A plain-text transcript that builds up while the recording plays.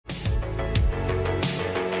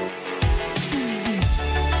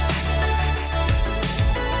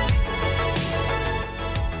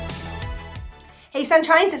Hey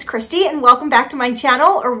Sunshines, it's Kristy and welcome back to my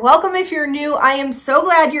channel, or welcome if you're new. I am so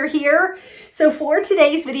glad you're here. So for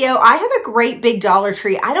today's video, I have a great big Dollar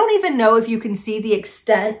Tree. I don't even know if you can see the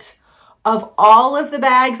extent of all of the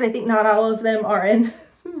bags. I think not all of them are in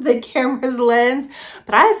the camera's lens,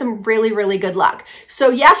 but I had some really good luck. So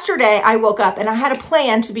yesterday I woke up and I had a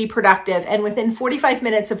plan to be productive, and within 45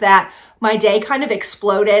 minutes of that, my day kind of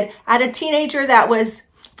exploded. I had a teenager that was,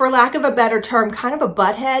 for lack of a better term, kind of a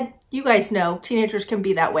butthead. You guys know teenagers can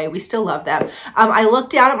be that way. We still love them. I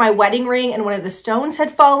looked down at my wedding ring and one of the stones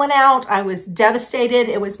had fallen out. I was devastated.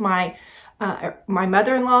 It was my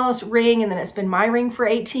mother-in-law's ring, and then it's been my ring for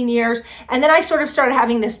 18 years. And then I sort of started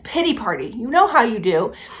having this pity party. You know how you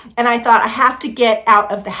do. And I thought, I have to get out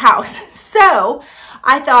of the house. So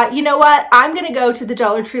I thought, you know what? I'm going to go to the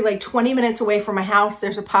Dollar Tree like 20 minutes away from my house.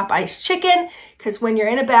 There's a Popeye's chicken, because when you're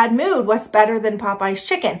in a bad mood, what's better than Popeye's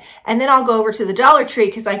chicken? And then I'll go over to the Dollar Tree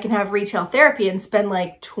because I can have retail therapy and spend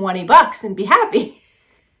like 20 bucks and be happy.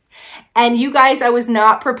 And you guys, I was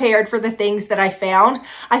not prepared for the things that I found.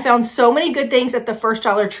 I found so many good things at the first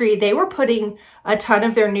Dollar Tree. They were putting a ton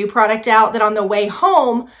of their new product out that on the way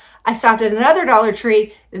home, I stopped at another Dollar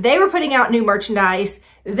Tree. They were putting out new merchandise.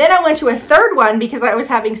 Then I went to a third one because I was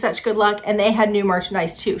having such good luck and they had new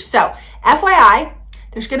merchandise too. So FYI,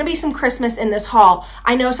 there's going to be some Christmas in this haul.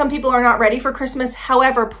 I know some people are not ready for Christmas.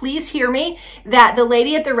 However, please hear me that the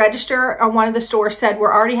lady at the register on one of the stores said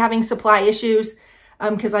we're already having supply issues,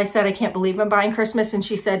 because I said I can't believe I'm buying Christmas. And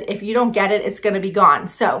she said, if you don't get it, it's going to be gone.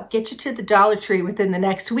 So get you to the Dollar Tree within the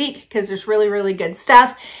next week because there's really good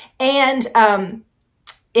stuff. And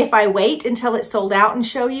if I wait until it's sold out and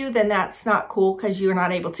show you, then that's not cool because you're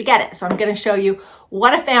not able to get it. So I'm going to show you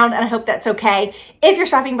what I found, and I hope that's okay. If you're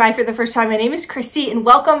stopping by for the first time, my name is Kristy and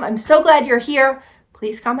welcome. I'm so glad you're here.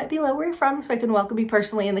 Please comment below where you're from so I can welcome you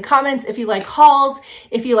personally in the comments. If you like hauls,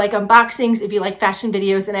 if you like unboxings, if you like fashion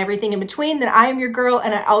videos and everything in between, then I am your girl,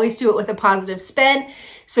 and I always do it with a positive spin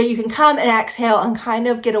so you can come and exhale and kind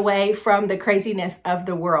of get away from the craziness of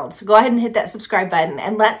the world. So go ahead and hit that subscribe button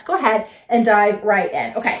and let's go ahead and dive right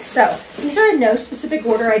in. Okay, so these are in no specific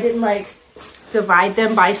order. I didn't like divide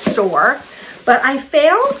them by store, but I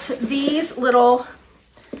found these little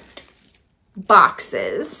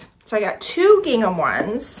boxes. So I got two gingham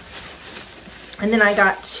ones, and then I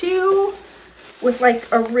got two with like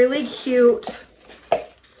a really cute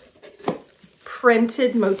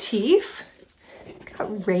printed motif. It's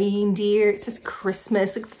got reindeer, it says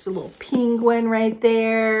Christmas. Look, there's a little penguin right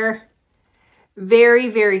there.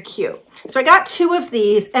 Very cute. So I got two of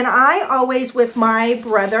these, and I always, with my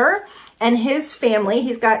brother and his family,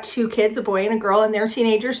 he's got two kids, a boy and a girl, and they're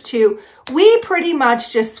teenagers too. We pretty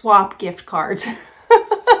much just swap gift cards.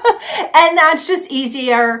 And that's just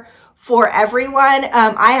easier for everyone.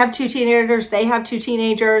 I have two teenagers, they have two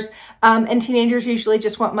teenagers, and teenagers usually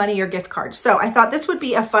just want money or gift cards. So I thought this would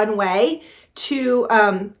be a fun way to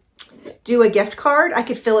do a gift card. I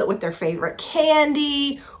could fill it with their favorite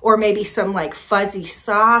candy or maybe some like fuzzy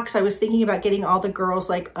socks. I was thinking about getting all the girls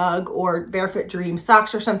like UGG or Barefoot Dream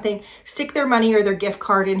socks or something, stick their money or their gift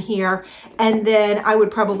card in here. And then I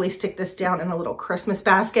would probably stick this down in a little Christmas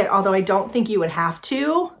basket, although I don't think you would have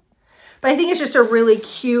to. But I think it's just a really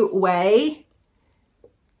cute way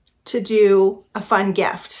to do a fun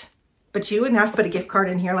gift. But you wouldn't have to put a gift card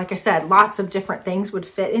in here. Like I said, lots of different things would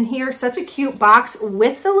fit in here. Such a cute box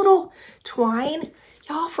with the little twine.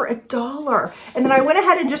 Y'all, for $1. And then I went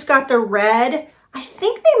ahead and just got the red. I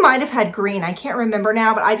think they might have had green. I can't remember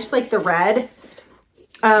now, but I just like the red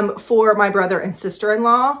for my brother and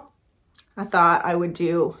sister-in-law. I thought I would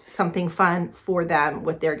do something fun for them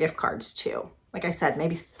with their gift cards too. Like I said,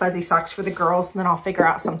 maybe fuzzy socks for the girls, and then I'll figure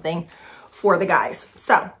out something for the guys.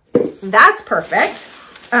 So that's perfect.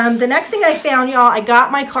 The next thing I found, y'all, I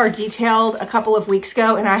got my car detailed a couple of weeks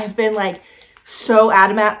ago, and I have been like so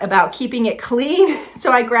adamant about keeping it clean.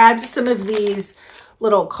 So I grabbed some of these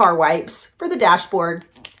little car wipes for the dashboard.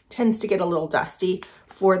 Tends to get a little dusty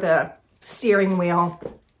for the steering wheel.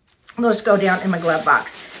 They'll just go down in my glove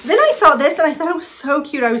box. Then I saw this and I thought it was so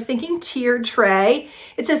cute. I was thinking tiered tray.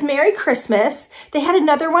 It says Merry Christmas. They had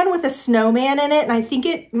another one with a snowman in it, and I think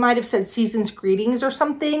it might have said Season's Greetings or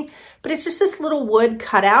something, but it's just this little wood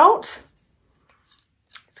cutout.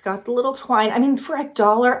 It's got the little twine. I mean, for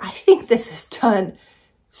 $1, I think this is done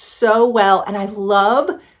so well. And I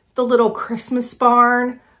love the little Christmas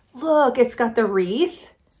barn. Look, it's got the wreath.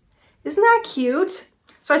 Isn't that cute?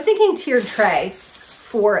 So I was thinking tiered tray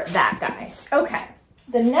for that guy. Okay.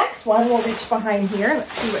 The next one, we'll reach behind here.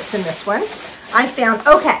 Let's see what's in this one. I found,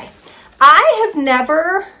 okay, I have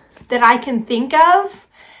never, that I can think of,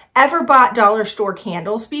 ever bought dollar store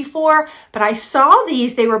candles before, but I saw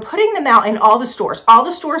these. They were putting them out in all the stores. All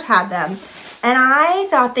the stores had them, and I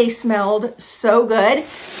thought they smelled so good.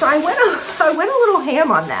 So I went a little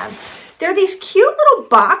ham on them. They're these cute little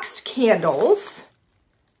boxed candles.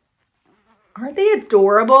 Aren't they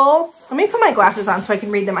adorable? Let me put my glasses on so I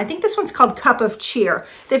can read them. I think this one's called Cup of Cheer.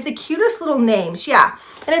 They have the cutest little names. Yeah.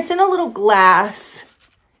 And it's in a little glass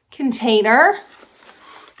container.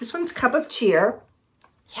 This one's Cup of Cheer.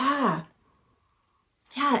 Yeah.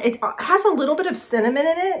 Yeah, it has a little bit of cinnamon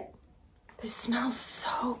in it. It smells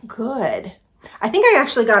so good. I think I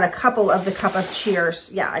actually got a couple of the Cup of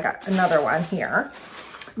Cheers. Yeah, I got another one here.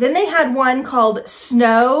 Then they had one called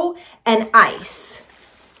Snow and Ice.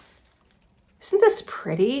 Isn't this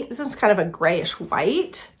pretty? This one's kind of a grayish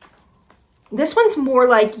white. This one's more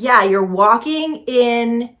like, yeah, you're walking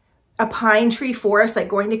in a pine tree forest, like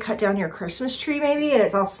going to cut down your Christmas tree maybe, and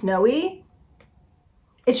it's all snowy.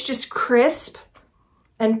 It's just crisp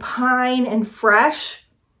and pine and fresh.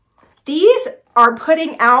 These are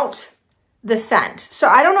putting out the scent. So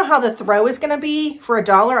I don't know how the throw is gonna be for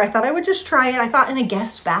 $1. I thought I would just try it. I thought in a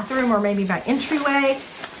guest bathroom or maybe my entryway,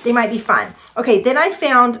 they might be fun. Okay, then I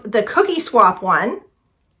found the cookie swap one.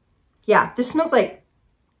 Yeah, this smells like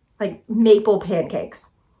maple pancakes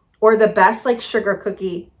or the best like sugar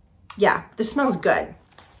cookie. Yeah, this smells good.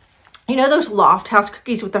 You know those Loft House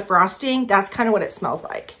cookies with the frosting? That's kind of what it smells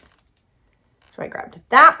like. So I grabbed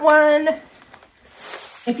that one.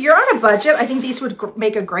 If you're on a budget, I think these would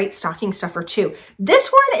make a great stocking stuffer too. This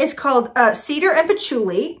one is called Cedar and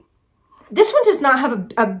Patchouli. This one does not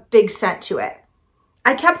have a big scent to it.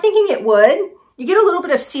 I kept thinking it would. You get a little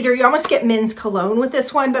bit of cedar. You almost get men's cologne with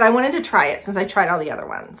this one, but I wanted to try it since I tried all the other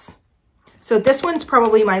ones. So this one's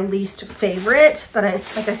probably my least favorite, but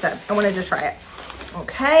like I said, I wanted to try it.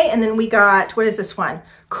 Okay, and then we got, what is this one?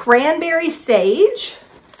 Cranberry Sage.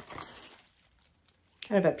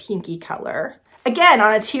 Kind of a pinky color. Again,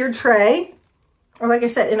 on a tiered tray, or like I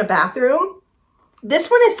said, in a bathroom. This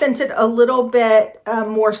one is scented a little bit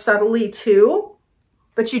more subtly too,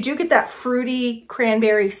 but you do get that fruity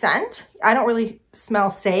cranberry scent. I don't really smell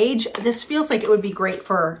sage. This feels like it would be great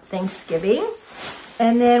for Thanksgiving.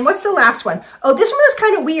 And then what's the last one? Oh, this one is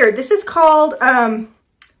kind of weird. This is called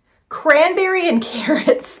Cranberry and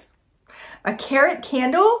Carrots. A carrot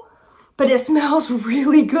candle, but it smells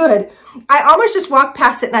really good. I almost just walked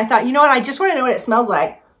past it and I thought, you know what? I just want to know what it smells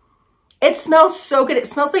like. It smells so good. It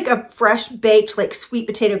smells like a fresh baked, like sweet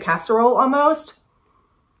potato casserole almost.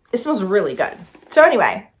 It smells really good. So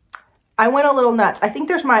anyway, I went a little nuts. I think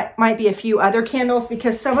there's might be a few other candles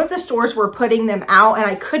because some of the stores were putting them out and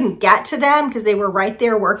I couldn't get to them because they were right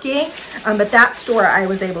there working. But that store, I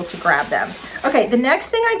was able to grab them. Okay, the next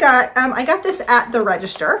thing I got this at the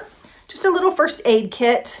register. Just a little first aid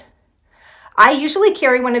kit. I usually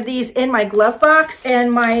carry one of these in my glove box,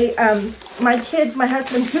 and my my kids, my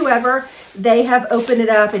husband, whoever, they have opened it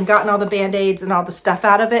up and gotten all the Band-Aids and all the stuff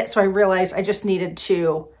out of it. So I realized I just needed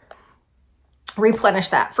to replenish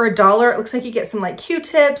that. For $1, it looks like you get some like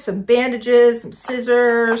Q-tips, some bandages, some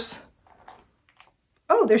scissors.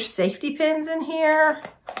 Oh, there's safety pins in here.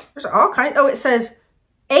 There's all kinds. Oh, it says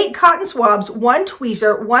 8 cotton swabs, 1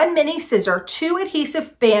 tweezer, 1 mini scissor, 2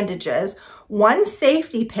 adhesive bandages, 1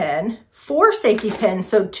 safety pin, 4 safety pins,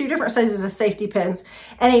 so 2 different sizes of safety pins,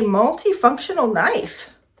 and a multifunctional knife.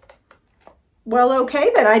 Well,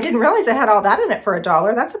 okay, then I didn't realize I had all that in it for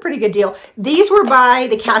 $1. That's a pretty good deal. These were by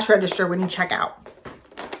the cash register when you check out.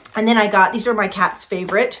 And then I got, these are my cat's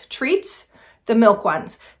favorite treats, the milk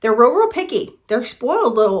ones. They're real picky. They're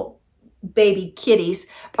spoiled little baby kitties.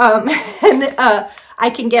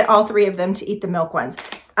 I can get all 3 of them to eat the milk ones.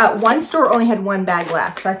 One store only had 1 bag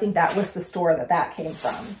left, so I think that was the store that came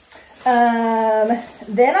from.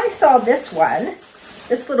 Then I saw this one,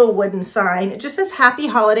 this little wooden sign. It just says Happy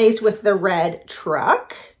Holidays with the red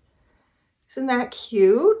truck. Isn't that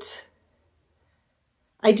cute?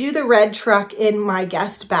 I do the red truck in my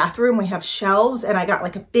guest bathroom. We have shelves, and I got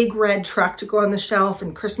like a big red truck to go on the shelf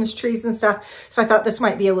and Christmas trees and stuff. So I thought this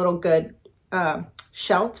might be a little good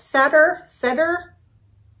shelf setter.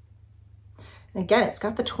 And again, it's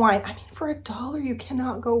got the twine. I mean, for $1, you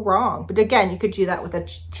cannot go wrong. But again, you could do that with a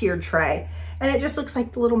tiered tray. And it just looks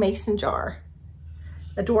like the little mason jar.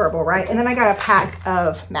 Adorable, right? And then I got a pack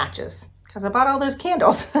of matches because I bought all those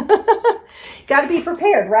candles. Got to be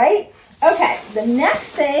prepared, right? Okay, the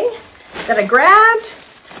next thing that I grabbed,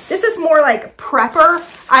 this is more like prepper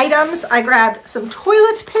items. I grabbed some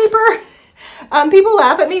toilet paper. People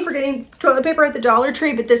laugh at me for getting toilet paper at the Dollar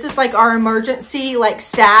Tree, but this is like our emergency like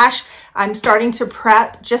stash. I'm starting to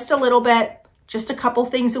prep just a little bit, just a couple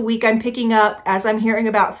things a week I'm picking up as I'm hearing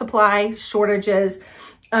about supply shortages.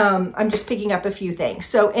 I'm just picking up a few things.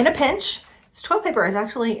 So in a pinch, this toilet paper is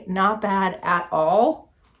actually not bad at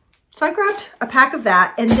all. So I grabbed a pack of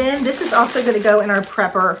that. And then this is also going to go in our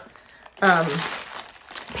prepper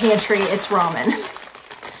pantry. It's ramen.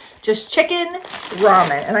 Just chicken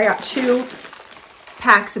ramen. And I got 2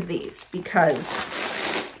 packs of these because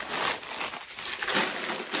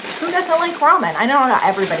who doesn't like ramen? I know not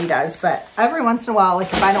everybody does, but every once in a while,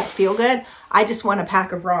 like if I don't feel good, I just want a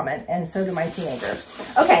pack of ramen, and so do my teenagers.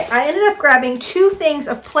 Okay, I ended up grabbing 2 things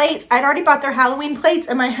of plates. I'd already bought their Halloween plates,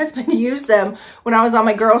 and my husband used them when I was on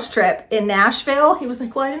my girls' trip in Nashville. He was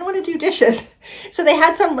like, well, I didn't want to do dishes. So they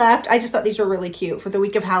had some left. I just thought these were really cute for the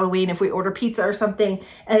week of Halloween if we order pizza or something.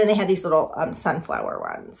 And then they had these little sunflower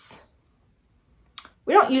ones.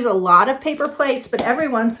 We don't use a lot of paper plates, but every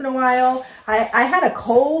once in a while, I had a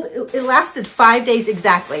cold. It lasted 5 days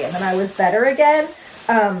exactly, and then I was better again.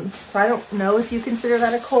 So I don't know if you consider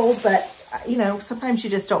that a cold, but you know, sometimes you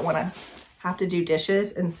just don't want to have to do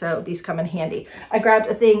dishes. And so these come in handy. I grabbed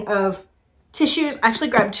a thing of tissues. I actually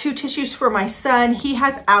grabbed 2 tissues for my son. He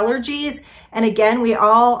has allergies. And again,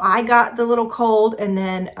 I got the little cold, and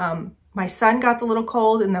then my son got the little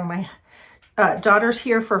cold, and then my daughter's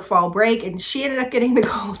here for fall break, and she ended up getting the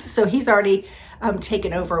cold. So he's already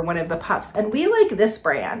taken over one of the puffs. And we like this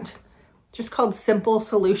brand, just called Simple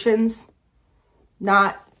Solutions.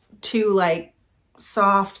 Not too like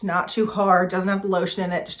soft, not too hard, doesn't have the lotion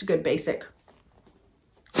in it, just a good basic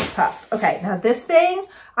puff. Okay, now this thing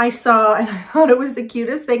I saw and I thought it was the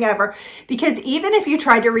cutest thing ever, because even if you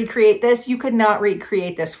tried to recreate this, you could not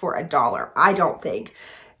recreate this for $1, I don't think.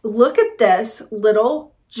 Look at this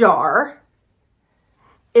little jar.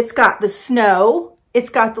 It's got the snow. It's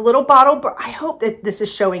got the little bottle, I hope that this is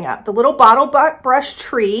showing up, the little bottle brush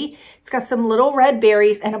tree. It's got some little red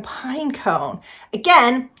berries and a pine cone.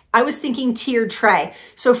 Again, I was thinking tiered tray.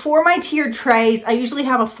 So for my tiered trays, I usually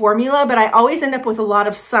have a formula, but I always end up with a lot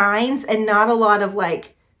of signs and not a lot of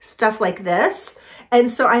like stuff like this. And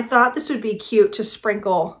so I thought this would be cute to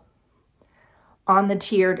sprinkle on the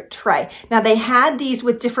tiered tray. Now they had these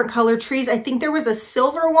with different color trees. I think there was a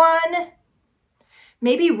silver one,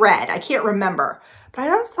 maybe red, I can't remember. But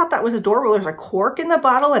I always thought that was adorable. There's a cork in the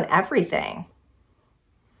bottle and everything.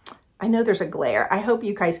 I know there's a glare. I hope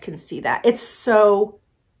you guys can see that. It's so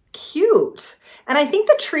cute. And I think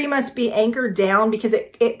the tree must be anchored down because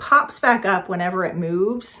it pops back up whenever it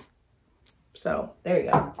moves. So there you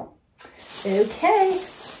go. Okay.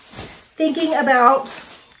 Thinking about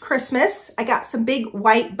Christmas, I got some big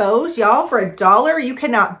white bows, y'all, for $1. You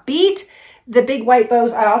cannot beat the big white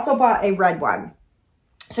bows. I also bought a red one.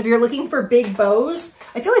 So if you're looking for big bows,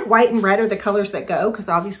 I feel like white and red are the colors that go, because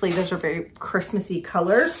obviously those are very Christmassy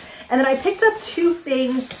colors. And then I picked up 2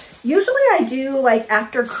 things. Usually I do like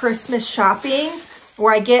after Christmas shopping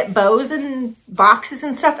where I get bows and boxes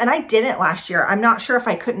and stuff, and I didn't last year. I'm not sure if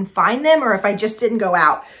I couldn't find them or if I just didn't go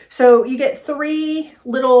out. So you get 3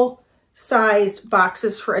 little sized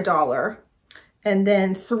boxes for $1, and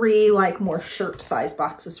then 3 like more shirt size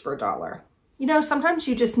boxes for $1. You know, sometimes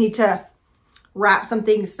you just need to wrap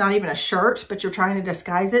something, it's not even a shirt, but you're trying to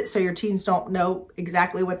disguise it so your teens don't know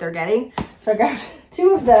exactly what they're getting. So I grabbed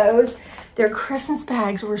 2 of those. Their Christmas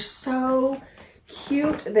bags were so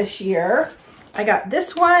cute this year. I got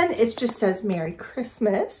this one. It just says Merry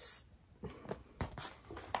Christmas.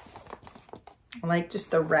 I like just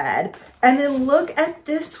the red. And then look at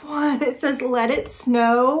this one. It says Let It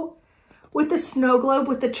Snow with the snow globe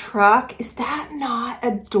with the truck. Is that not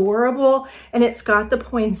adorable? And it's got the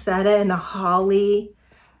poinsettia and the holly.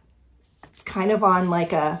 It's kind of on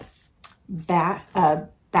like a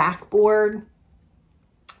backboard.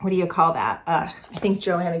 What do you call that? I think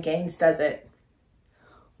Joanna Gaines does it.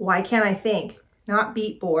 Why can't I think? Not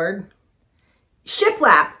beat board.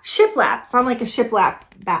 Shiplap. Shiplap. It's on like a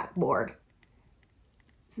shiplap backboard.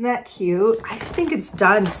 Isn't that cute? I just think it's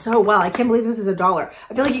done so well. I can't believe this is $1.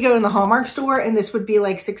 I feel like you go in the Hallmark store and this would be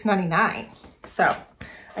like $6.99. So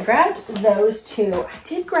I grabbed those 2. I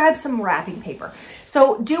did grab some wrapping paper.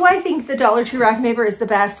 So do I think the Dollar Tree wrapping paper is the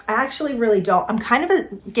best? I actually really don't. I'm kind of a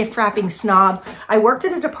gift wrapping snob. I worked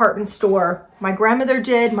at a department store. My grandmother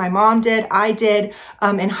did, my mom did, I did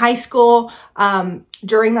in high school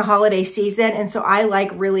during the holiday season. And so I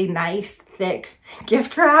like really nice, thick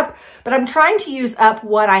gift wrap, but I'm trying to use up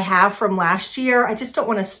what I have from last year. I just don't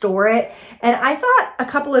want to store it. And I thought a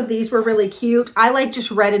couple of these were really cute. I like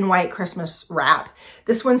just red and white Christmas wrap.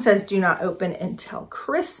 This one says do not open until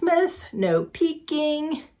Christmas, no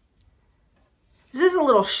peeking. This is a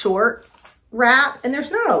little short wrap and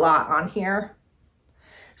there's not a lot on here.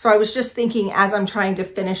 So I was just thinking as I'm trying to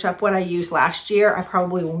finish up what I used last year, I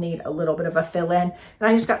probably will need a little bit of a fill in. And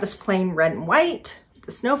I just got this plain red and white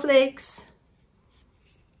the snowflakes.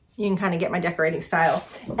 You can kind of get my decorating style.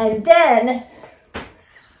 And then,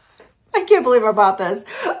 I can't believe I bought this.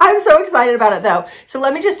 I'm so excited about it though. So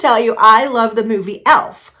let me just tell you, I love the movie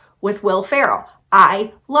Elf with Will Ferrell.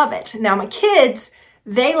 I love it. Now my kids,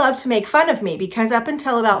 they love to make fun of me because up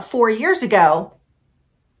until about 4 years ago,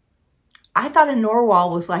 I thought a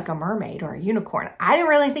narwhal was like a mermaid or a unicorn. I didn't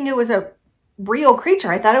really think it was a real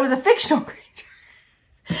creature. I thought it was a fictional creature.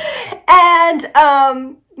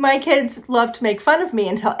 And my kids love to make fun of me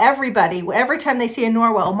and tell everybody, every time they see a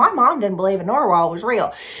narwhal, my mom didn't believe a narwhal was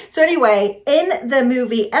real. So anyway, in the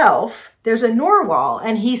movie Elf, there's a narwhal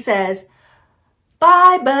and he says,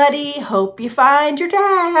 "Bye, buddy. Hope you find your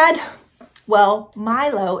dad." Well,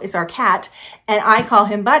 Milo is our cat and I call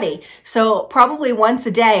him Buddy. So probably once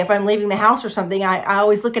a day, if I'm leaving the house or something, I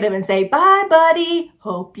always look at him and say, "Bye, buddy.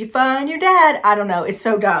 Hope you find your dad." I don't know. It's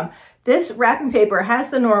so dumb. This wrapping paper has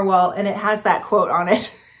the narwhal and it has that quote on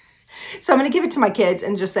it. So I'm going to give it to my kids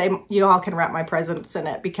and just say, you all can wrap my presents in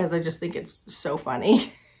it because I just think it's so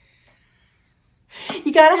funny.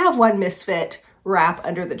 You got to have one misfit wrap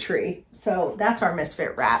under the tree. So that's our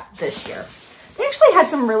misfit wrap this year. They actually had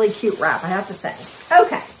some really cute wrap, I have to say.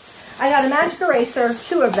 Okay, I got a magic eraser,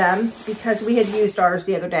 2 of them, because we had used ours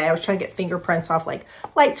the other day. I was trying to get fingerprints off like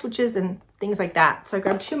light switches and things like that. So I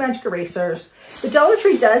grabbed 2 magic erasers. The Dollar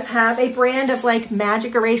Tree does have a brand of like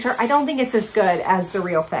magic eraser. I don't think it's as good as the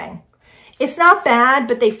real thing. It's not bad,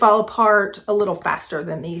 but they fall apart a little faster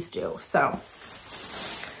than these do. So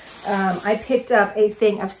I picked up a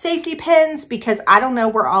thing of safety pins because I don't know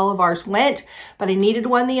where all of ours went, but I needed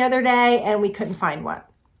one the other day and we couldn't find one.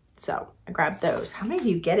 So I grabbed those. How many do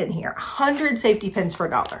you get in here? 100 safety pins for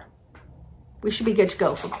 $1. We should be good to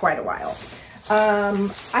go for quite a while. I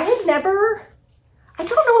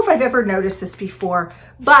don't know if I've ever noticed this before,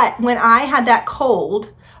 but when I had that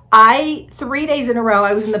cold, 3 days in a row,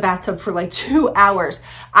 I was in the bathtub for like 2 hours.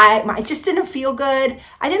 I just didn't feel good.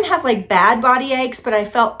 I didn't have like bad body aches, but I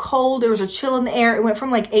felt cold. There was a chill in the air. It went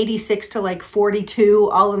from like 86 to like 42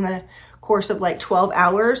 all in the course of like 12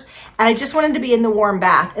 hours. And I just wanted to be in the warm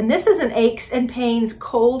bath. And this is an aches and pains,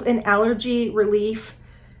 cold and allergy relief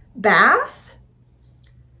bath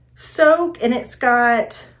soak. And it's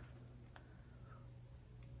got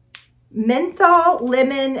menthol,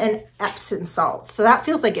 lemon, and Epsom salts. So that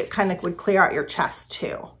feels like it kind of would clear out your chest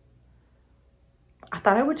too. I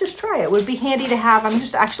thought I would just try it. It would be handy to have. I'm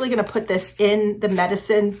just actually going to put this in the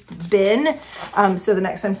medicine bin. So the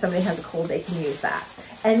next time somebody has a cold, they can use that.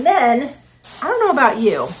 And then, I don't know about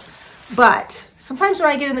you, but sometimes when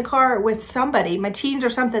I get in the car with somebody, my teens or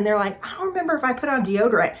something, they're like, "I don't remember if I put on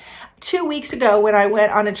deodorant." 2 weeks ago when I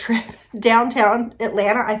went on a trip downtown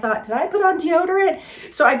Atlanta, I thought, did I put on deodorant?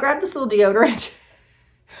 So I grabbed this little deodorant.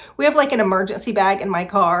 We have like an emergency bag in my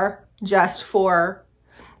car just for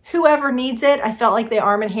whoever needs it. I felt like the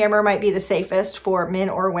Arm & Hammer might be the safest for men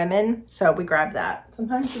or women. So we grabbed that.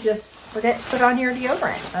 Sometimes you just forget to put on your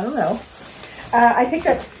deodorant. I don't know. I picked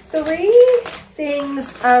up 3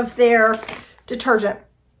 things of their detergent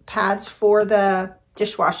pads for the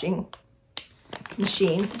dishwashing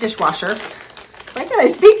machine, dishwasher. Why can't I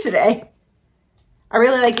speak today? I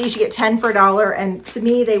really like these. You get 10 for $1, and to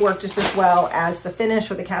me they work just as well as the Finish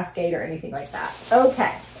or the Cascade or anything like that.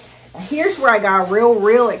 Okay, now here's where I got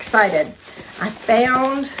real excited. I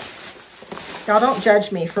found, y'all don't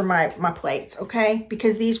judge me for my plates, okay?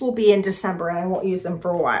 Because these will be in December and I won't use them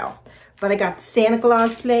for a while. But I got the Santa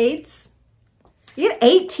Claus plates. You get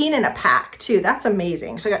 18 in a pack too. That's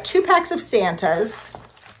amazing. So I got 2 packs of Santas.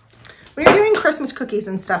 When you're doing Christmas cookies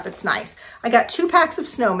and stuff, it's nice. I got 2 packs of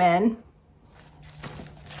snowmen.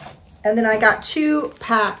 And then I got 2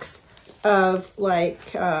 packs of like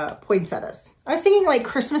poinsettias. I was thinking like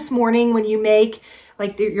Christmas morning when you make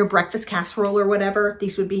like your breakfast casserole or whatever,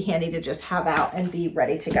 these would be handy to just have out and be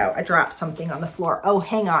ready to go. I dropped something on the floor. Oh,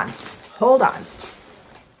 hang on. Hold on.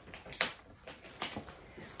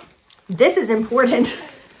 This is important.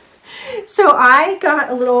 So I got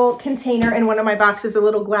a little container in one of my boxes, a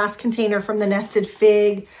little glass container from the Nested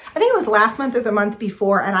Fig. I think it was last month or the month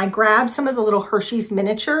before. And I grabbed some of the little Hershey's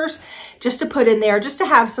miniatures just to put in there, just to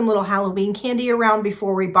have some little Halloween candy around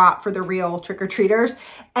before we bought for the real trick-or-treaters.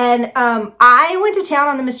 And I went to town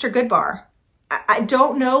on the Mr. Goodbar. I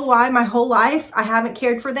don't know why my whole life I haven't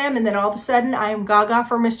cared for them. And then all of a sudden I am gaga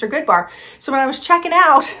for Mr. Goodbar. So when I was checking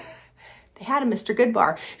out, they had a Mr.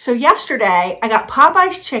 Goodbar. So yesterday I got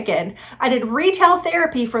Popeye's chicken. I did retail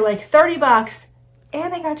therapy for like 30 bucks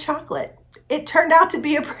and I got chocolate. It turned out to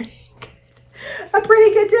be a pretty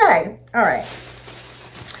good day. All right.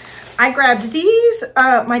 I grabbed these.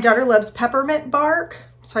 My daughter loves peppermint bark.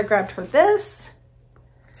 So I grabbed her this.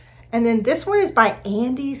 And then this one is by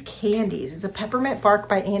Andy's Candies. It's a peppermint bark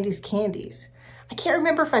by Andy's Candies. I can't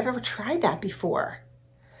remember if I've ever tried that before,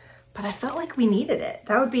 but I felt like we needed it.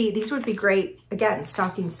 These would be great, again,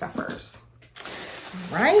 stocking stuffers.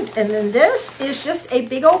 All right, and then this is just a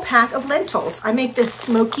big old pack of lentils. I make this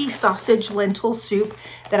smoky sausage lentil soup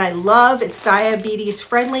that I love. It's diabetes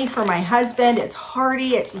friendly for my husband. It's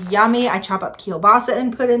hearty, it's yummy. I chop up kielbasa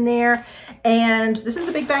and put in there. And this is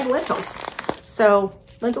a big bag of lentils. So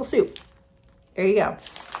lentil soup, there you go.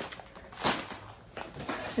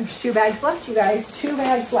 There's 2 bags left, you guys, 2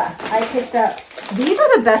 bags left. I picked up, these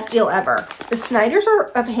are the best deal ever. The Snyder's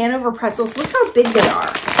of Hanover pretzels, look how big they are.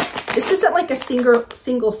 This isn't like a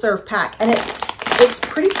single serve pack, and it's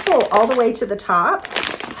pretty full all the way to the top.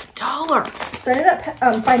 $1. So I ended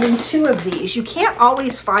up finding 2 of these. You can't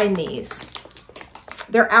always find these.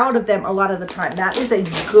 They're out of them a lot of the time. That is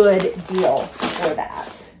a good deal for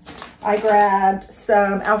that. I grabbed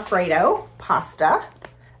some Alfredo pasta.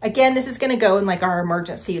 Again, this is gonna go in like our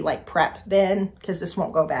emergency like prep bin because this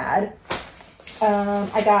won't go bad.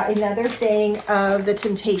 I got another thing of the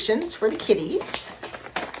Temptations for the kitties.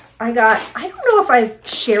 I don't know if I've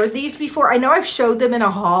shared these before. I know I've showed them in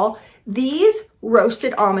a haul. These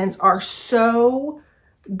roasted almonds are so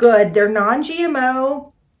good. They're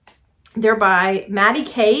non-GMO. They're by Maddie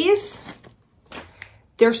K's.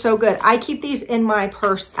 They're so good. I keep these in my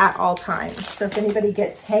purse at all times. So if anybody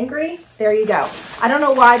gets hangry, there you go. I don't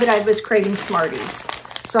know why, but I was craving Smarties.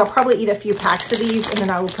 So I'll probably eat a few packs of these and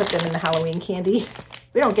then I will put them in the Halloween candy.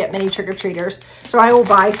 We don't get many trick-or-treaters, so I will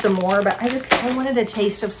buy some more, but I wanted a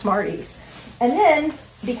taste of Smarties. And then,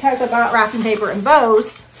 because I bought wrapping paper and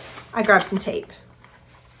bows, I grabbed some tape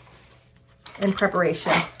in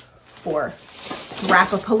preparation for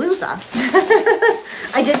Wrap-A-Palooza.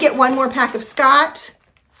 I did get 1 more pack of Scott.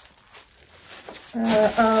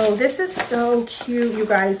 Oh, this is so cute, you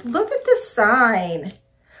guys. Look at this sign.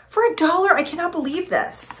 For $1, I cannot believe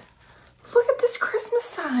this. Look at this Christmas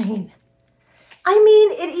sign. I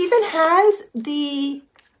mean, it even has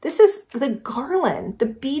this is the garland, the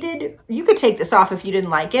beaded, you could take this off if you didn't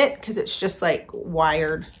like it because it's just like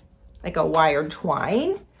wired, like a wired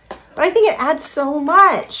twine. But I think it adds so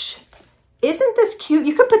much. Isn't this cute?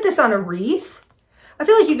 You could put this on a wreath. I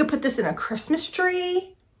feel like you could put this in a Christmas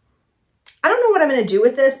tree. I don't know what I'm going to do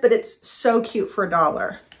with this, but it's so cute for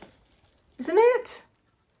 $1. Isn't it?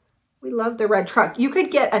 We love the red truck. You could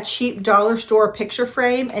get a cheap dollar store picture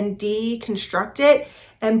frame and deconstruct it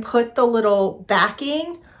and put the little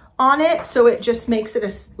backing on it. So it just makes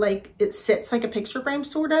it like it sits like a picture frame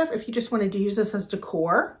sort of. If you just wanted to use this as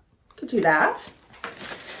decor, you could do that.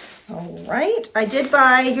 All right. I did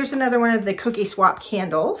buy, here's another one of the cookie swap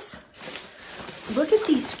candles. Look at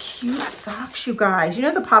these cute socks, you guys. You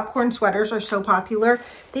know the popcorn sweaters are so popular?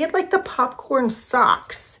 They had like the popcorn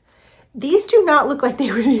socks. These do not look like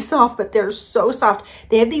they would be soft, but they're so soft.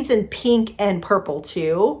 They have these in pink and purple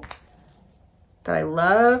too. But I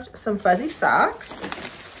loved some fuzzy socks.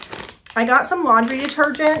 I got some laundry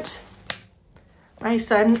detergent. My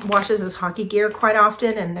son washes his hockey gear quite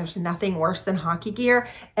often, and there's nothing worse than hockey gear.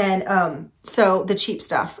 And so the cheap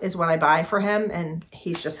stuff is what I buy for him, and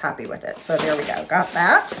he's just happy with it. So there we go, got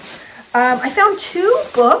that. I found 2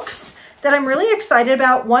 books that I'm really excited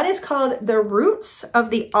about. One is called The Roots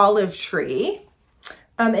of the Olive Tree.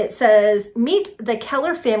 It says, meet the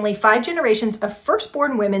Keller family, 5 generations of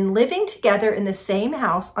firstborn women living together in the same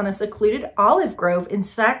house on a secluded olive grove in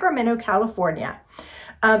Sacramento, California.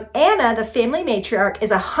 Anna, the family matriarch,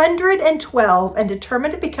 is 112 and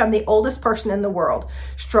determined to become the oldest person in the world.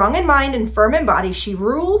 Strong in mind and firm in body, she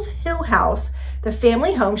rules Hill House, the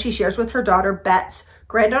family home she shares with her daughter Betts,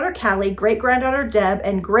 granddaughter Callie, great-granddaughter Deb,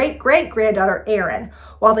 and great-great-granddaughter Erin.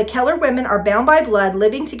 While the Keller women are bound by blood,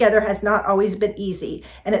 living together has not always been easy,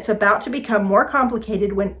 and it's about to become more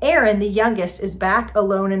complicated when Erin, the youngest, is back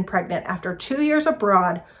alone and pregnant after 2 years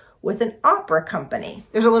abroad with an opera company.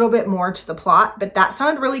 There's a little bit more to the plot, but that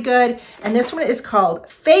sounded really good. And this one is called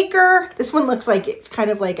Faker. This one looks like it's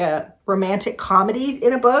kind of like a romantic comedy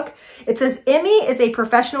in a book. It says, Emmy is a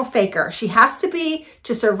professional faker. She has to be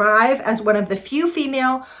to survive as one of the few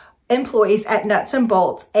female employees at Nuts and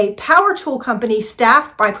Bolts, a power tool company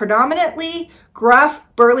staffed by predominantly gruff,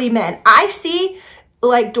 burly men. I see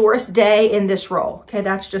like Doris Day in this role. Okay,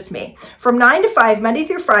 that's just me. From 9 to 5, Monday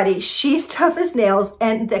through Friday, she's tough as nails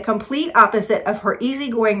and the complete opposite of her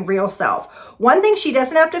easygoing real self. One thing she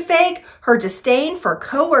doesn't have to fake, her disdain for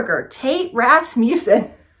coworker Tate Rasmussen.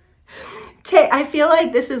 I feel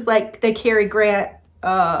like this is like the Cary Grant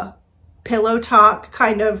pillow talk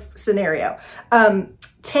kind of scenario.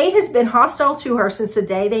 Tate has been hostile to her since the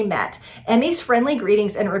day they met. Emmy's friendly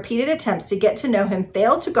greetings and repeated attempts to get to know him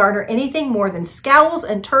failed to garner anything more than scowls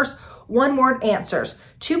and terse one-word answers.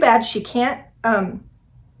 Too bad she can't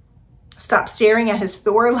stop staring at his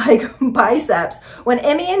Thor-like biceps. When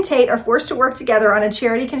Emmy and Tate are forced to work together on a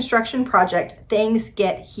charity construction project, things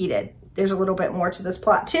get heated. There's a little bit more to this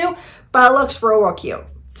plot too, but it looks real cute.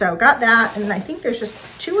 So got that, and I think there's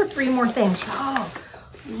just 2 or 3 more things. Oh,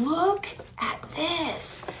 look at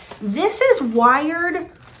this. This is wired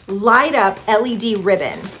light up LED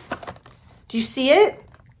ribbon. Do you see it?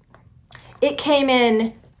 It came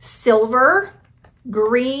in silver,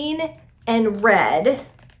 green, and red.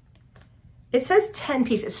 It says 10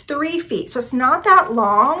 pieces, 3 feet. So it's not that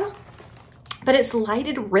long, but it's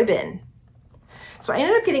lighted ribbon. So I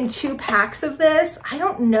ended up getting 2 packs of this. I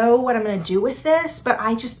don't know what I'm gonna do with this, but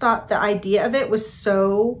I just thought the idea of it was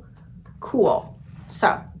so cool.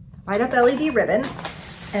 So light up LED ribbon.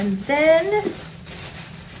 And then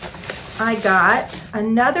I got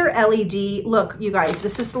another LED. Look, you guys,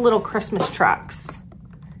 this is the little Christmas trucks.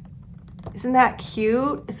 Isn't that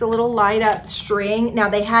cute? It's a little light up string. Now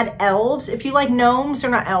they had elves. If you like gnomes, they're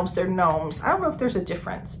not elves, they're gnomes. I don't know if there's a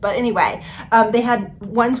difference, but anyway, they had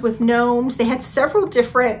ones with gnomes. They had several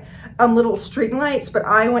different little string lights, but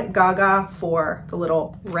I went gaga for the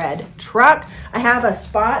little red truck. I have a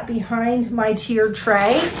spot behind my tiered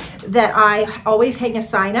tray that I always hang a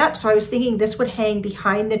sign up. So I was thinking this would hang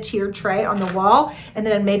behind the tiered tray on the wall. And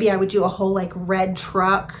then maybe I would do a whole like red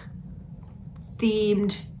truck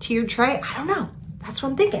themed tiered tray. I don't know. That's what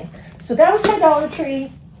I'm thinking. So that was my Dollar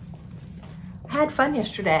Tree. I had fun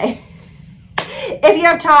yesterday. If you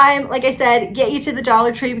have time, like I said, get you to the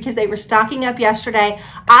Dollar Tree because they were stocking up yesterday.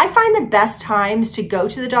 I find the best times to go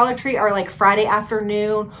to the Dollar Tree are like Friday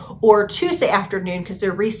afternoon or Tuesday afternoon because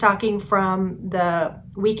they're restocking from the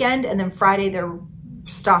weekend, and then Friday they're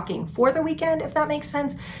stocking for the weekend, if that makes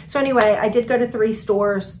sense. So anyway, I did go to 3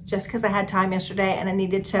 stores just because I had time yesterday and I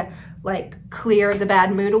needed to like clear the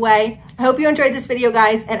bad mood away. I hope you enjoyed this video,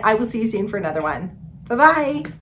 guys, and I will see you soon for another one. Bye-bye.